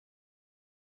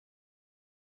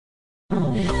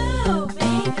Oh,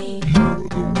 baby. You're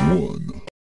the one.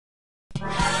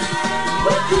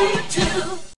 We're 2.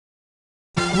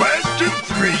 Question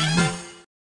 3.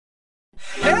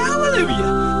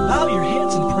 Hallelujah! Bow your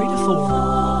heads and pray to 4.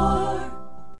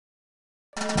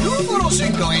 You little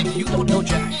cinco, you don't know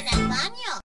Jack. En el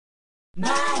baño.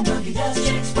 My monkey does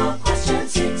checks for question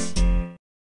 6.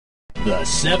 The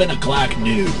 7 o'clock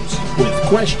news with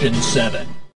question 7.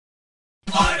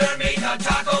 Order me the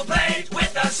taco plate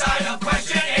with the side of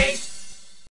question 8.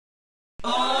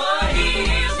 Oh,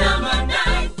 here's number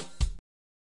 9.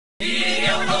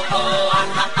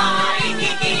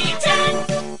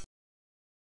 10.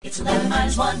 It's 11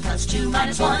 minus 1 plus 2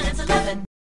 minus 1. It's 11.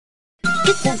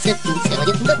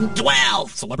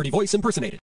 12! Celebrity voice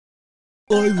impersonated.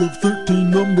 I love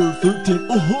 13, number 13.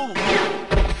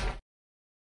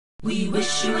 We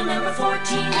wish you a number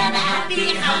 14 and a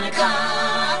happy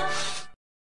Hanukkah.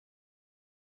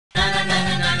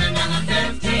 Number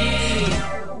 15.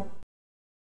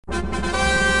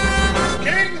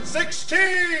 King 16.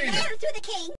 Hail to the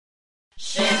king.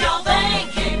 Shave your bang,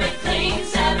 keep it clean.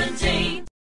 17.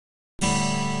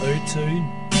 18.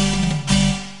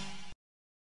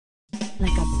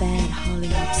 Like a bad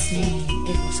Hollywood scene,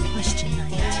 it was question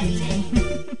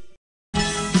 19.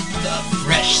 The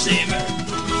Fresh Saver.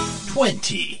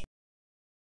 20.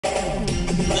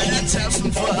 Let's have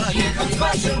some fun. Here comes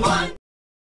question 1.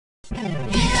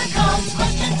 Here comes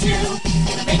question 2.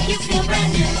 It'll make you feel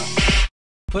brand new.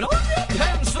 Put on your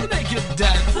pants for the naked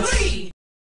dance. 3.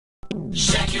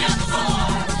 Shake it up the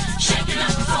floor. Shake it up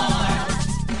the floor.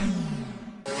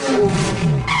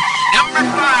 Number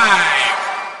 5.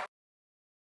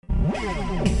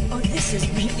 Oh, this is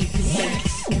really big.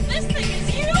 This thing is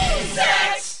huge.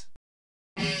 6.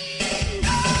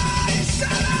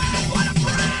 7. What a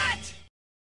brat.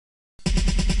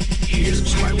 Here's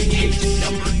why we hate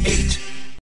number 8.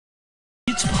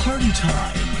 It's party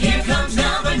time. Here comes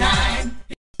number 9.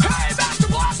 Hey, Master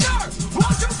Blaster!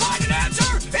 Won't you find an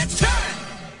answer? It's 10.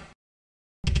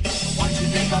 1, 2,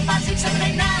 3, 4, 5, 6, 7,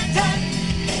 8, 9, 10,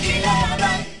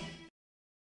 11.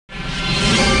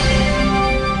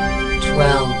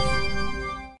 12.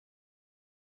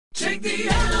 Take the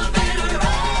elevator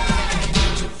up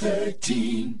to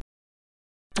 13.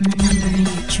 I'm the number in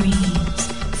your dreams.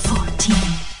 14.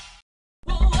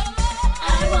 I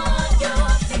want your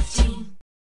 15.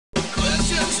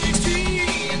 Question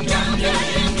 16. Don't get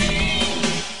in me.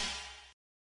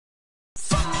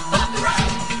 Bump the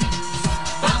road.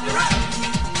 Bump the road.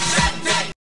 Set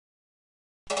date.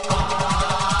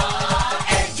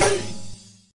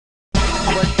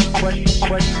 18.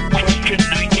 Question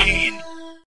 19.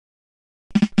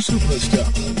 Superstar.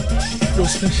 Go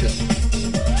special.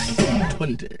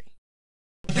 20.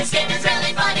 This game is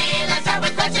really funny. Let's start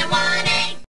with question 1.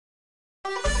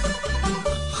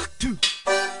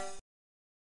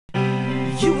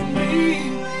 You and me.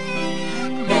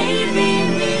 Baby,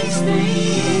 these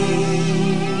things.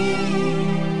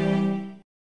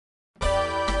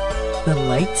 The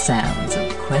light sounds of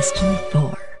question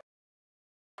 4.